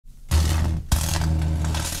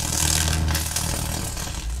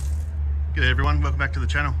G'day everyone, welcome back to the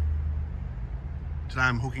channel. Today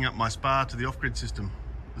I'm hooking up my spa to the off-grid system.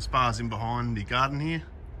 The spa's in behind the garden here.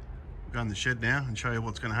 We'll go in the shed now and show you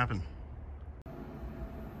what's going to happen.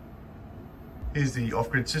 Here's the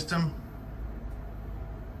off-grid system.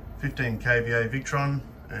 15 kVA Victron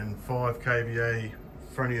and 5 kVA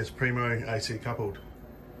Fronius Primo AC coupled.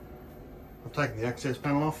 I've taken the access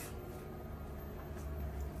panel off.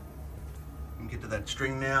 You can get to that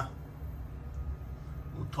string now.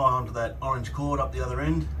 We'll tie onto that orange cord up the other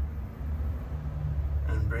end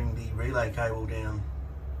and bring the relay cable down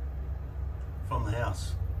from the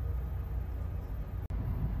house.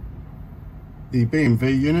 The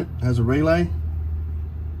BMV unit has a relay,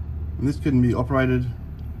 and this can be operated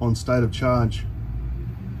on state of charge.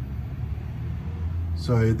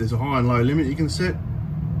 So there's a high and low limit you can set.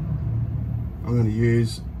 I'm going to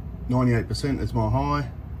use 98% as my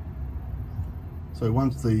high. So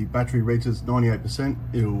once the battery reaches 98%,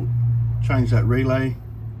 it'll change that relay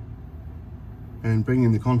and bring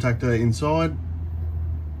in the contactor inside,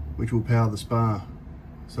 which will power the spa.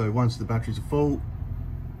 So once the batteries are full,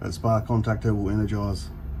 that spa contactor will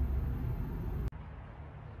energize.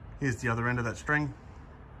 Here's the other end of that string.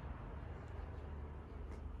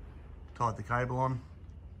 Tied the cable on.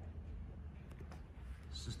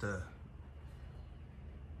 It's just a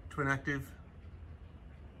twin active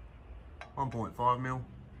 1.5mm,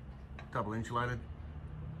 double insulated.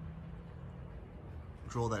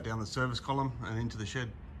 Draw that down the service column and into the shed.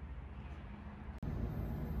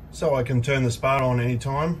 So I can turn the spa on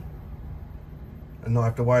anytime and not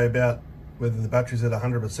have to worry about whether the battery's at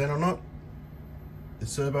 100% or not. The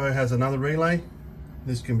Cerbo has another relay.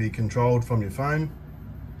 This can be controlled from your phone.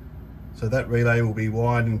 So that relay will be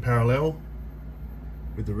wired in parallel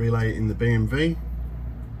with the relay in the BMV.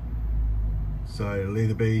 So it'll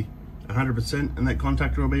either be 100% and that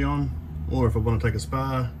contactor will be on, or if I want to take a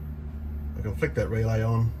spa, I can flick that relay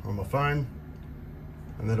on my phone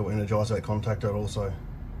and that'll energize that contactor also.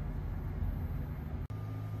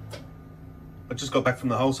 I just got back from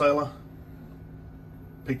the wholesaler,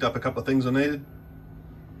 picked up a couple of things I needed.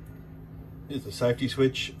 Here's the safety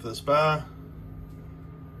switch for the spa.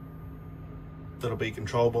 That'll be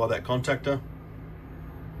controlled by that contactor.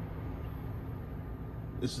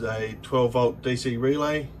 This is a 12 volt DC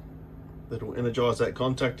relay that will energize that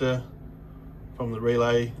contactor from the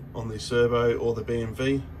relay on the Cerbo or the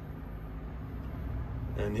BMV.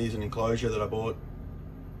 And here's an enclosure that I bought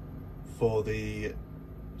for the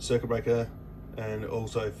circuit breaker and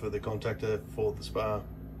also for the contactor for the spa.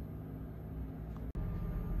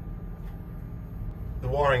 The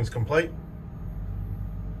wiring's complete.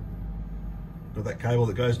 Got that cable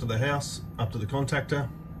that goes to the house up to the contactor,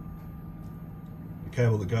 the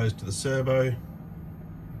cable that goes to the Cerbo,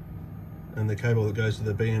 and the cable that goes to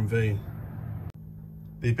the BMV.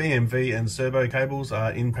 The BMV and Cerbo cables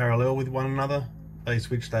are in parallel with one another. They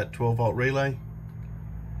switch that 12 volt relay.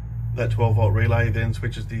 That 12 volt relay then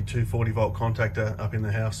switches the 240 volt contactor up in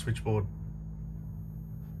the house switchboard.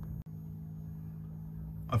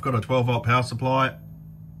 I've got a 12 volt power supply.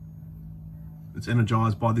 It's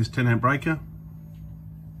energized by this 10 amp breaker.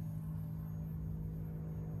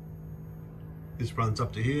 This runs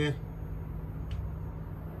up to here.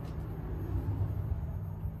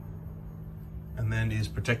 And then is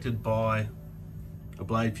protected by a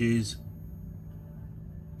blade fuse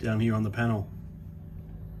down here on the panel.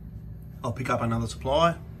 I'll pick up another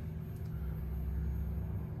supply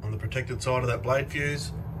on the protected side of that blade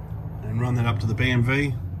fuse and run that up to the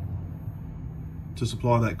BMV to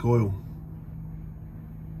supply that coil.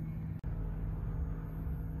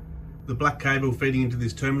 The black cable feeding into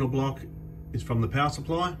this terminal block is from the power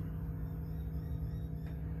supply,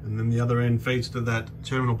 and then the other end feeds to that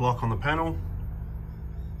terminal block on the panel.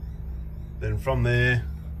 Then from there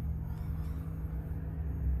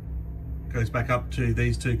goes back up to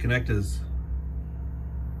these two connectors.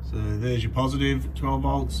 So there's your positive 12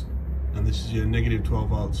 volts and this is your negative 12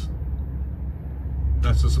 volts.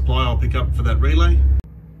 That's the supply I'll pick up for that relay.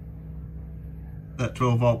 That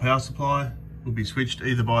 12 volt power supply will be switched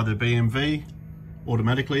either by the BMV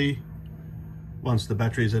automatically once the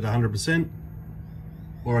battery is at 100%,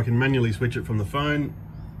 or I can manually switch it from the phone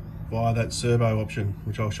via that Cerbo option,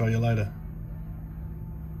 which I'll show you later.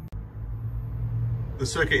 The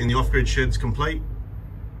circuit in the off-grid shed's complete.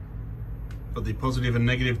 Got the positive and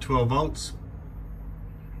negative 12 volts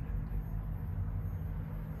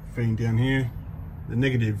feeding down here. The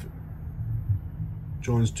negative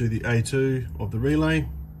joins to the A2 of the relay,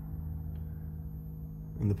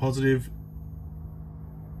 and the positive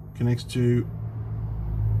connects to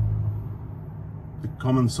the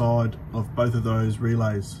common side of both of those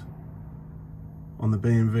relays on the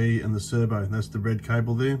BMV and the Cerbo. That's the red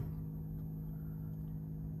cable there.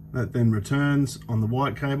 That then returns on the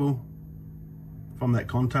white cable from that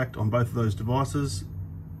contact on both of those devices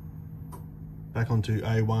back onto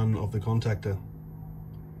A1 of the contactor.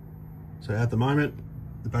 So at the moment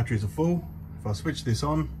the batteries are full. If I switch this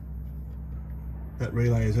on, that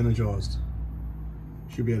relay is energized.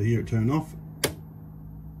 Should be able to hear it turn off.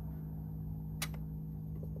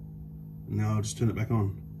 Now I'll just turn it back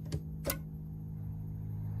on.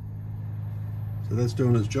 So that's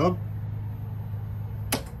doing its job.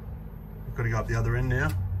 I've got to go up the other end now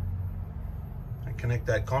and connect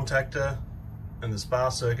that contactor and the SPA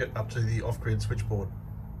circuit up to the off-grid switchboard.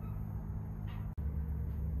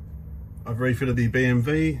 I've refitted the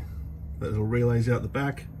BMV, that little relays out the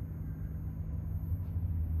back.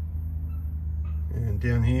 And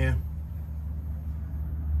down here,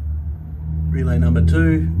 relay number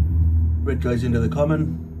 2, red goes into the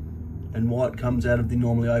common and white comes out of the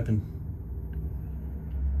normally open.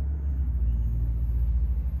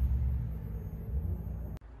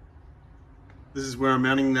 This is where I'm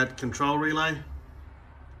mounting that control relay.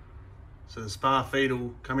 So the SPA feed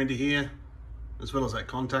will come into here, as well as that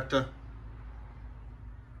contactor.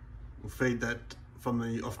 We'll feed that from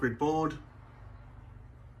the off-grid board.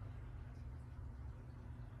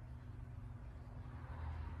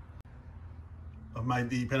 I've made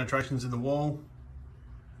the penetrations in the wall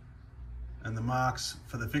and the marks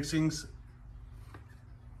for the fixings.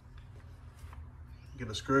 Get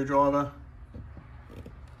a screwdriver,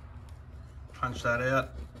 punch that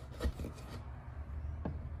out.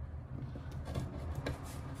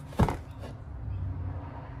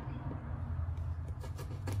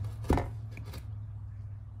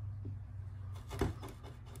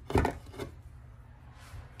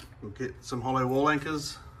 We'll get some hollow wall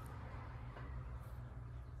anchors.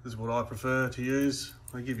 This is what I prefer to use.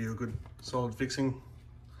 They give you a good solid fixing.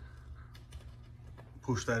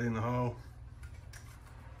 Push that in the hole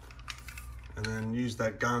and then use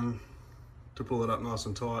that gun to pull it up nice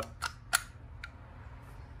and tight.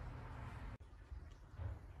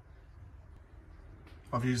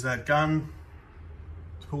 I've used that gun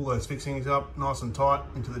to pull those fixings up nice and tight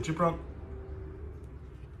into the chip rock.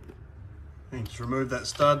 And just remove that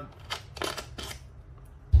stud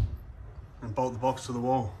and bolt the box to the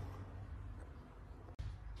wall.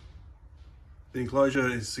 The enclosure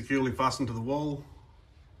is securely fastened to the wall.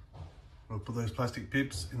 I'll put those plastic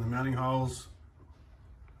pips in the mounting holes.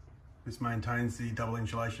 This maintains the double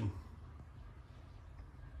insulation.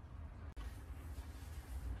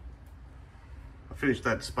 I finished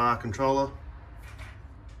that SPA controller.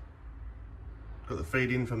 Got the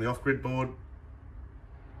feed in from the off-grid board.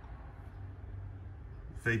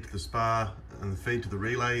 Feed to the SPA and the feed to the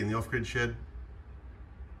relay in the off-grid shed.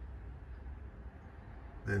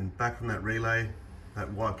 Then back from that relay,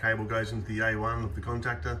 that white cable goes into the A1 of the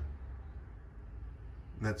contactor.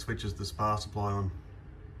 And that switches the SPA supply on.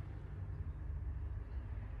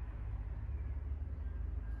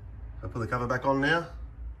 I'll put the cover back on now.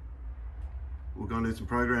 We'll go and do some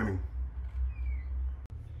programming.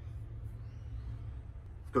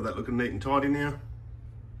 Got that looking neat and tidy now.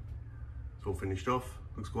 It's all finished off.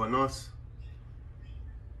 Looks quite nice.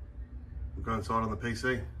 We'll go inside on the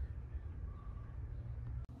PC.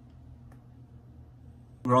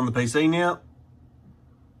 We're on the PC now.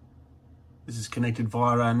 This is connected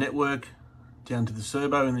via our network down to the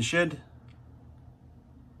Cerbo in the shed.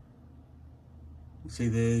 You see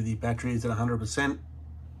there the battery is at 100%.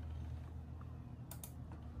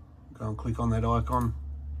 Go and click on that icon.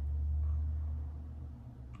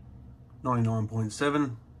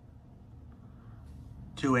 99.7.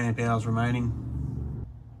 2 amp hours remaining.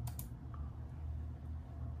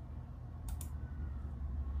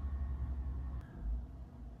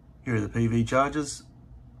 Here are the PV chargers.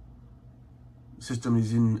 The system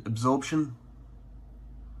is in absorption.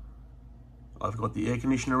 I've got the air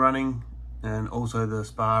conditioner running and also the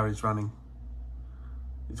SPA is running.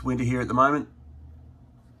 It's winter here at the moment,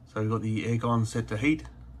 so we've got the aircon set to heat.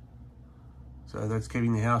 So that's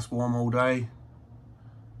keeping the house warm all day.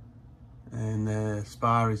 And the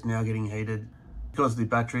SPA is now getting heated. Because the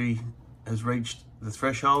battery has reached the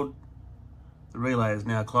threshold, the relay is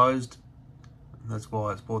now closed. And that's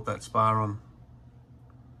why it's brought that SPA on.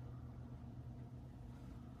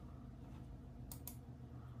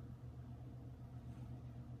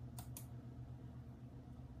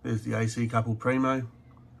 There's the AC coupled Primo.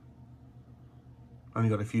 Only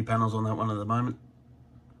got a few panels on that one at the moment.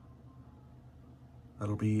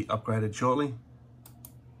 That'll be upgraded shortly.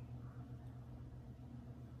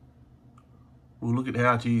 We'll look at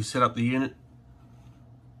how to set up the unit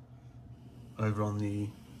over on the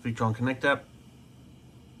Victron Connect app.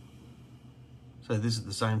 So this is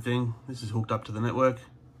the same thing. This is hooked up to the network.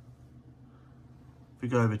 If we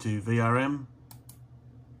go over to VRM,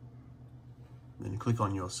 then click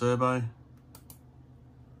on your Cerbo.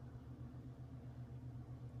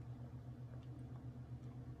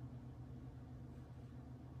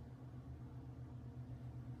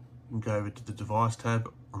 You can go over to the device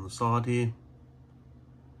tab on the side here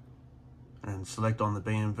and select on the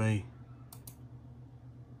BMV.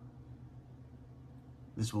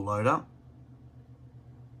 This will load up.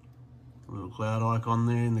 A little cloud icon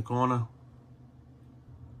there in the corner.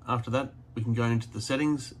 After that, we can go into the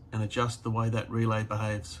settings and adjust the way that relay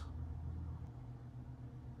behaves.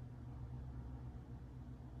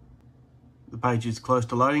 The page is close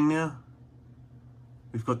to loading now.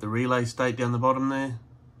 We've got the relay state down the bottom there.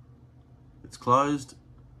 It's closed.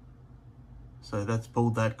 So that's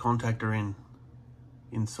pulled that contactor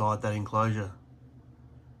inside that enclosure.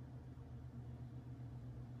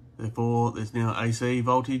 Therefore, there's now AC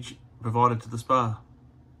voltage provided to the spar.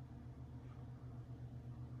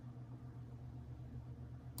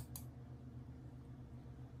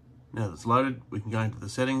 Now that it's loaded, we can go into the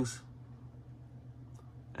settings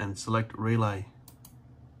and select relay.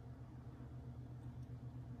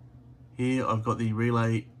 Here I've got the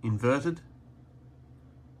relay inverted.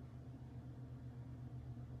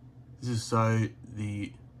 This is so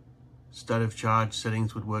the state of charge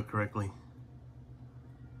settings would work correctly.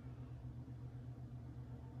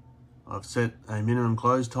 I've set a minimum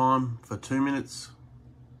close time for 2 minutes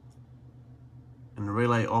and the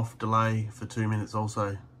relay off delay for 2 minutes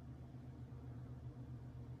also.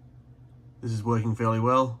 This is working fairly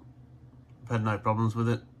well. I've had no problems with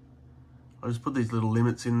it. I just put these little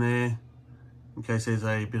limits in there in case there's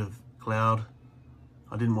a bit of cloud.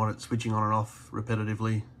 I didn't want it switching on and off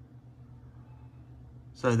repetitively.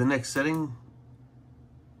 So the next setting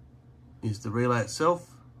is the relay itself.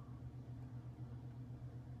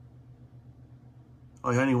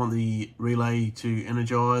 I only want the relay to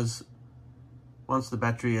energize once the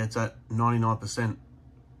battery is at 99%.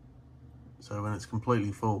 So when it's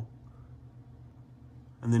completely full.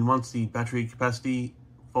 And then once the battery capacity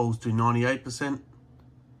falls to 98%,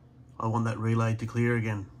 I want that relay to clear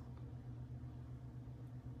again.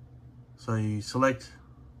 So you select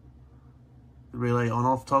the relay on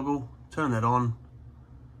off toggle, turn that on,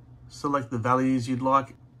 select the values you'd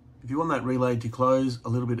like. If you want that relay to close a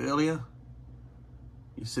little bit earlier,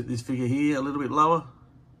 you set this figure here a little bit lower,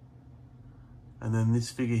 and then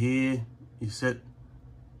this figure here you set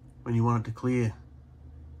when you want it to clear.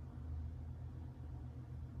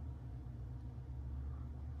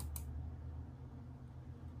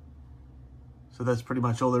 So that's pretty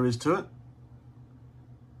much all there is to it.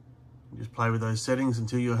 You just play with those settings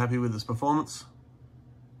until you're happy with its performance.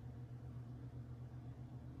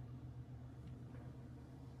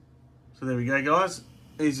 So there we go, guys.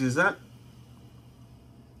 Easy as that.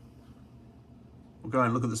 We'll go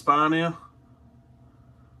and look at the spar now.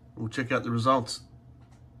 We'll check out the results.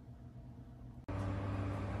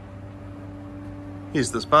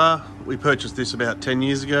 Here's the spar. We purchased this about 10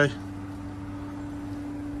 years ago.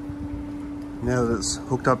 Now that it's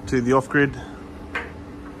hooked up to the off-grid,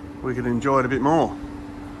 we can enjoy it a bit more.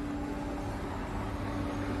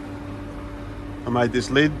 I made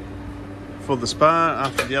this lid for the spar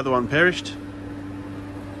after the other one perished.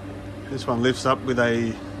 This one lifts up with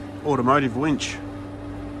a automotive winch.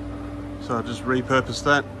 So I just repurposed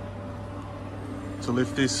that to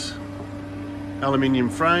lift this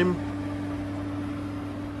aluminium frame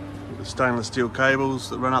with stainless steel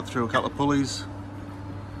cables that run up through a couple of pulleys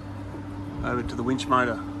over to the winch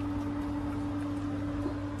motor.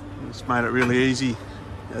 It's made it really easy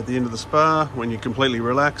at the end of the spar when you're completely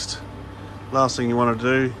relaxed. Last thing you want to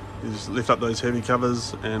do is lift up those heavy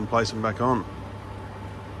covers and place them back on.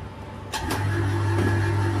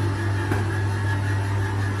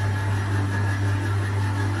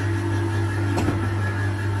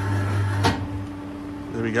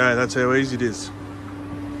 There we go, that's how easy it is.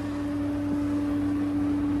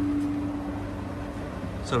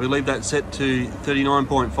 So we leave that set to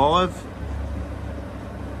 39.5.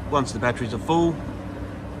 Once the batteries are full,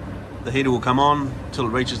 the heater will come on till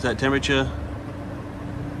it reaches that temperature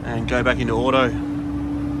and go back into auto,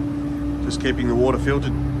 just keeping the water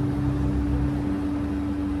filtered.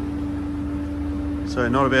 So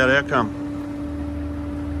not a bad outcome.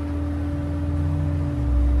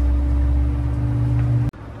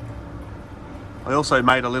 I also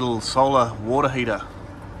made a little solar water heater.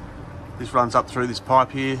 This runs up through this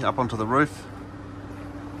pipe here, up onto the roof,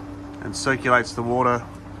 and circulates the water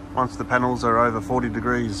once the panels are over 40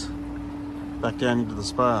 degrees back down into the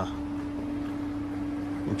spar.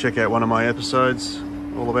 You can check out one of my episodes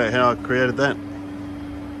all about how I created that.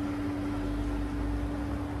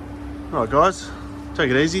 Alright guys,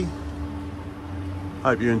 take it easy.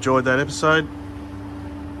 Hope you enjoyed that episode.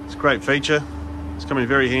 It's a great feature. It's coming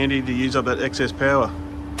very handy to use up that excess power.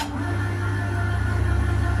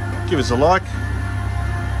 Give us a like.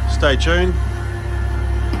 Stay tuned.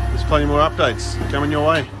 There's plenty more updates coming your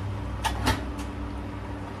way.